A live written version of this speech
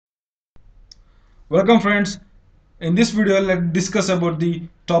Welcome friends. In this video, let's discuss about the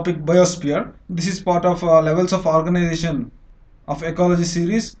topic biosphere. This is part of levels of organization of ecology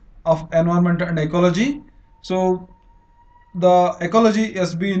series of environment and ecology. So the ecology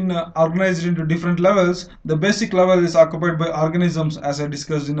has been organized into different levels. The basic level is occupied by organisms, as I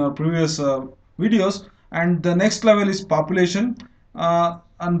discussed in our previous videos, and the next level is population,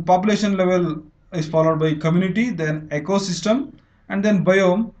 and population level is followed by community, then ecosystem, and then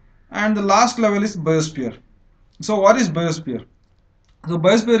biome, and the last level is biosphere. So what is biosphere? So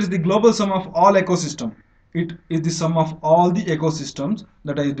biosphere is the global sum of all ecosystem. It is the sum of all the ecosystems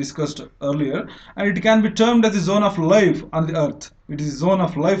that I discussed earlier, and it can be termed as the zone of life on the earth. It is a zone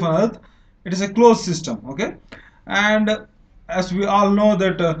of life on earth. It is a closed system, okay? And as we all know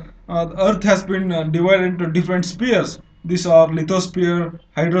that the earth has been divided into different spheres. These are lithosphere,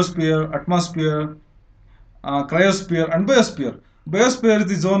 hydrosphere, atmosphere, cryosphere and biosphere. Biosphere is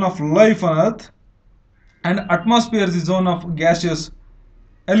the zone of life on earth, and atmosphere is the zone of gaseous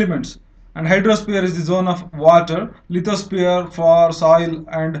elements, and hydrosphere is the zone of water, lithosphere for soil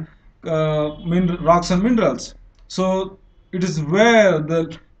and rocks and minerals. So it is where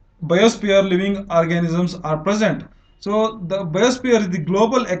the biosphere living organisms are present. So the biosphere is the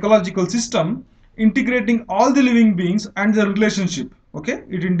global ecological system integrating all the living beings and their relationship. Okay,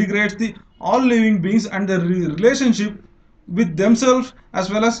 it integrates the all living beings and their relationship with themselves, as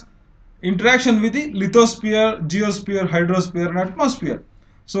well as interaction with the lithosphere, geosphere, hydrosphere and atmosphere.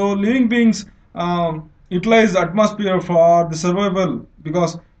 So living beings utilize the atmosphere for the survival,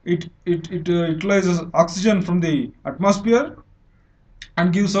 because it utilizes oxygen from the atmosphere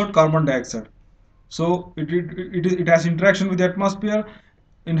and gives out carbon dioxide. So it has interaction with the atmosphere.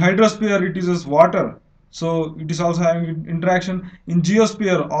 In hydrosphere it uses water, so it is also having interaction. In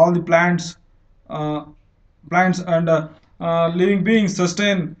geosphere, all the uh, plants and living beings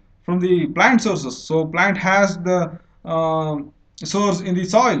sustain from the plant sources. So plant has the source in the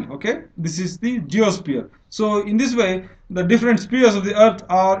soil. Okay, this is the geosphere. So in this way, the different spheres of the earth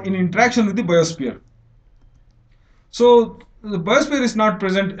are in interaction with the biosphere. So the biosphere is not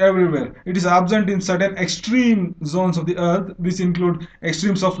present everywhere. It is absent in certain extreme zones of the earth. These include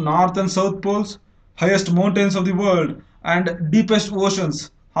extremes of north and south poles, highest mountains of the world, and deepest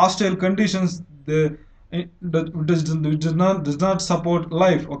oceans. Hostile conditions does not support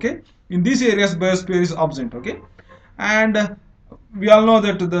life. Okay, in these areas biosphere is absent. Okay, and we all know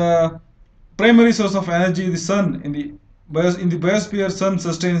that the primary source of energy is the sun. In the biosphere, sun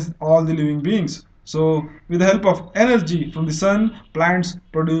sustains all the living beings. So with the help of energy from the sun, plants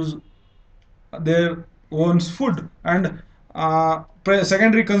produce their own food, and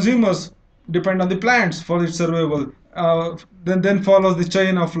secondary consumers depend on the plants for its survival. Then follows the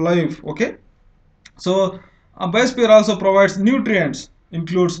chain of life. Okay, so biosphere also provides nutrients,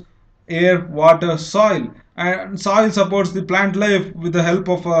 includes air, water, soil, and soil supports the plant life with the help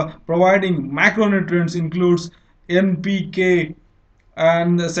of providing macronutrients, includes NPK,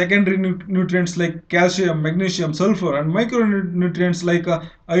 and secondary nutrients like calcium, magnesium, sulfur, and micronutrients like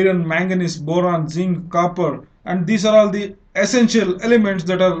iron, manganese, boron, zinc, copper, and these are all the essential elements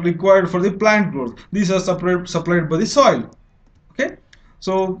that are required for the plant growth. These are supplied by the soil. Okay,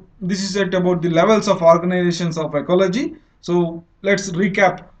 so this is it about the levels of organizations of ecology. So let's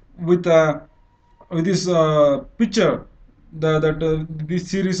recap with this picture, this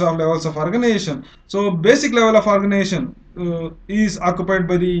series of levels of organization. So basic level of organization is occupied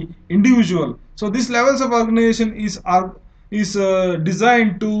by the individual. So these levels of organization is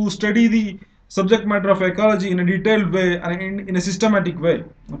designed to study the subject matter of ecology in a detailed way and in a systematic way.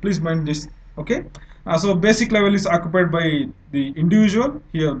 Please mind this. Okay, so basic level is occupied by the individual.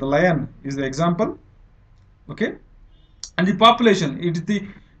 Here the lion is the example. Okay, and the population, it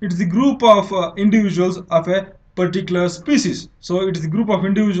is the group of individuals of a particular species. So it is the group of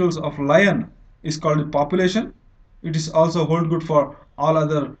individuals of lion is called the population. It is also hold good for all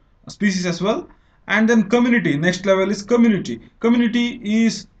other species as well. And then community, next level is community. Community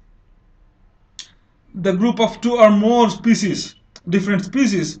is the group of two or more species, different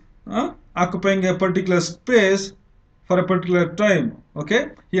species, occupying a particular space for a particular time. Okay,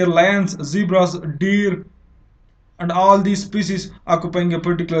 here lions, zebras, deer, and all these species occupying a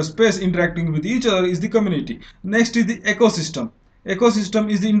particular space interacting with each other is the community. Next is the ecosystem. Ecosystem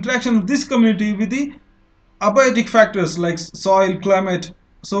is the interaction of this community with the abiotic factors like soil, climate.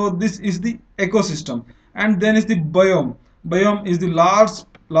 So this is the ecosystem. And then is the biome. Biome is the large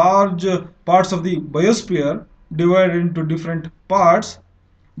parts of the biosphere divided into different parts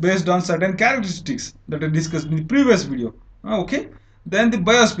based on certain characteristics that I discussed in the previous video. Okay, then the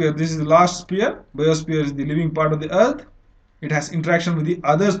biosphere, this is the last sphere. Biosphere is the living part of the earth. It has interaction with the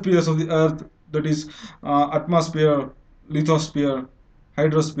other spheres of the earth that is atmosphere, lithosphere,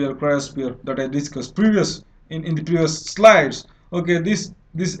 hydrosphere, cryosphere that I discussed in the previous slides. Okay, this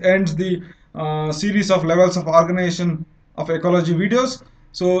ends the series of levels of organization of ecology videos.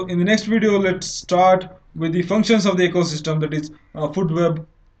 So in the next video, let's start with the functions of the ecosystem, that is food web,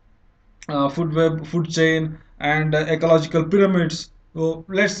 food chain, and ecological pyramids. So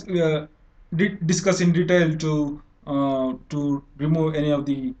let's discuss in detail to remove any of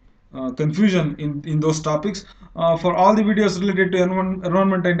the confusion in those topics. For all the videos related to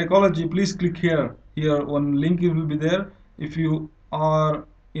environment and ecology, please click here. Here one link will be there. If you are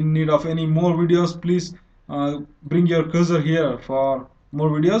in need of any more videos, please bring your cursor here for more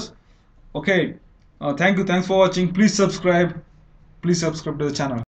videos. Okay, thank you. Thanks for watching. Please subscribe. Please subscribe to the channel.